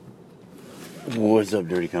What's up,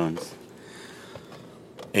 Dirty Cones?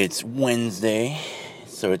 It's Wednesday,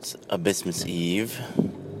 so it's Abysmus Eve.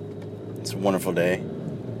 It's a wonderful day.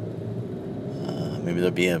 Maybe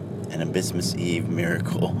there'll be an Abysmus Eve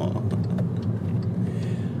miracle.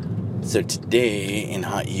 So today in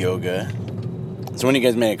hot yoga, so when you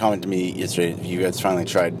guys made a comment to me yesterday, you guys finally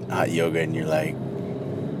tried hot yoga and you're like,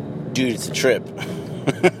 dude, it's a trip.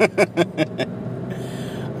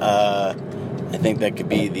 I think that could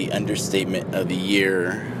be the understatement of the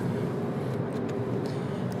year.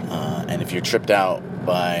 And if you're tripped out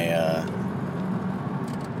by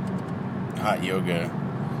hot yoga,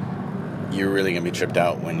 you're really going to be tripped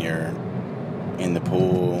out when you're in the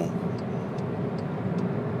pool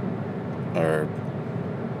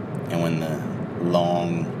and when the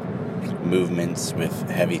long movements with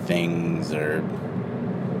heavy things or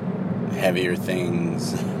heavier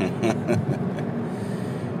things.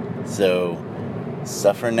 So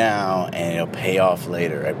suffer now and it'll pay off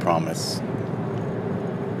later, I promise.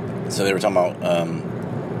 So they were talking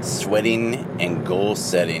about sweating and goal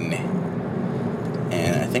setting.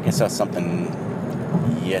 And I think I saw something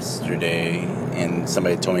yesterday, and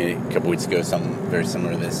somebody told me a couple weeks ago something very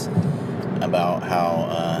similar to this, about how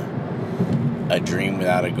a dream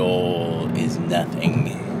without a goal is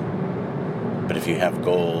nothing. But if you have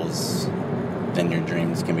goals, then your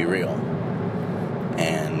dreams can be real.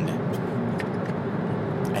 And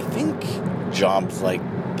I think jobs like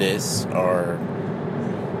this are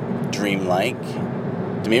dream-like.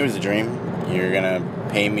 To me, it was a dream. You're gonna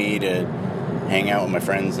pay me to hang out with my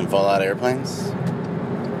friends and fall out of airplanes?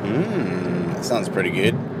 That sounds pretty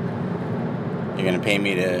good. You're gonna pay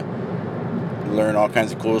me to learn all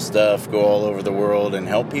kinds of cool stuff, go all over the world and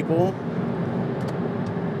help people?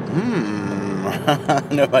 I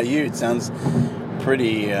don't know about you. It sounds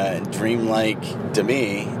pretty dream-like to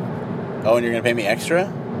me. Oh, and you're gonna pay me extra?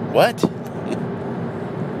 What?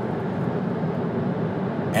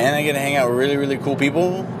 And I get to hang out with really, really cool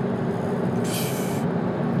people?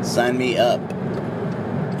 Sign me up.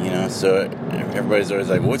 So everybody's always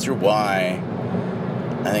like, what's your why?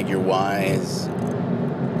 I think your why is,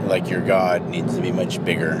 like your God, needs to be much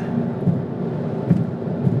bigger.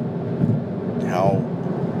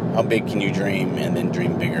 How big can you dream and then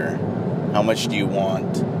dream bigger? How much do you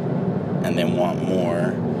want and then want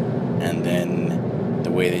more? And then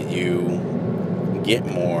the way that you get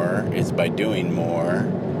more is by doing more.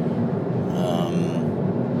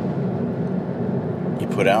 You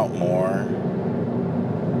put out more.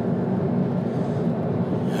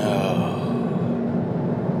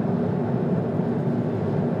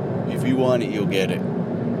 If you want it, you'll get it.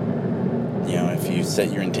 If you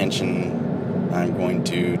set your intention, I'm going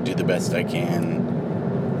to do the best I can.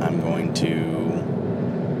 I'm going to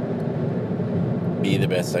be the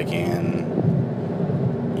best I can.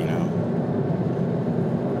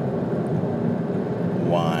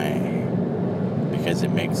 Why? Because it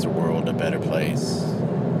makes the world a better place.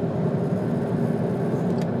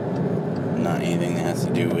 Not anything that has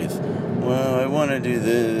to do with, well, I want to do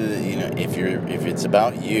the, if it's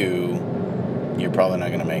about you, you're probably not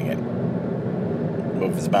going to make it. But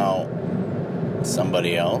if it's about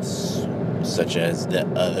somebody else, such as that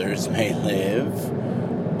others may live,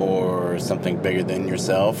 or something bigger than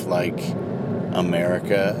yourself, like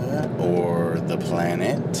America or the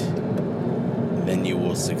planet, then you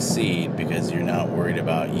will succeed because you're not worried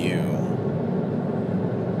about you.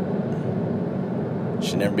 You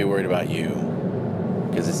should never be worried about you,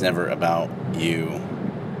 because it's never about you.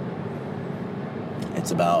 It's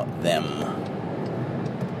about them.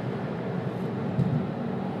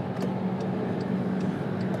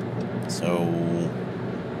 So,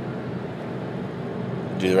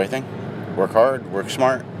 do the right thing. Work hard, work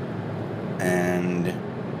smart. And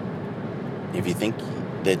if you think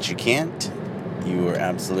that you can't, you are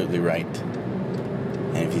absolutely right.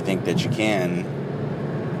 And if you think that you can,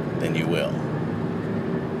 then you will.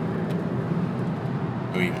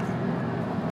 Booyah.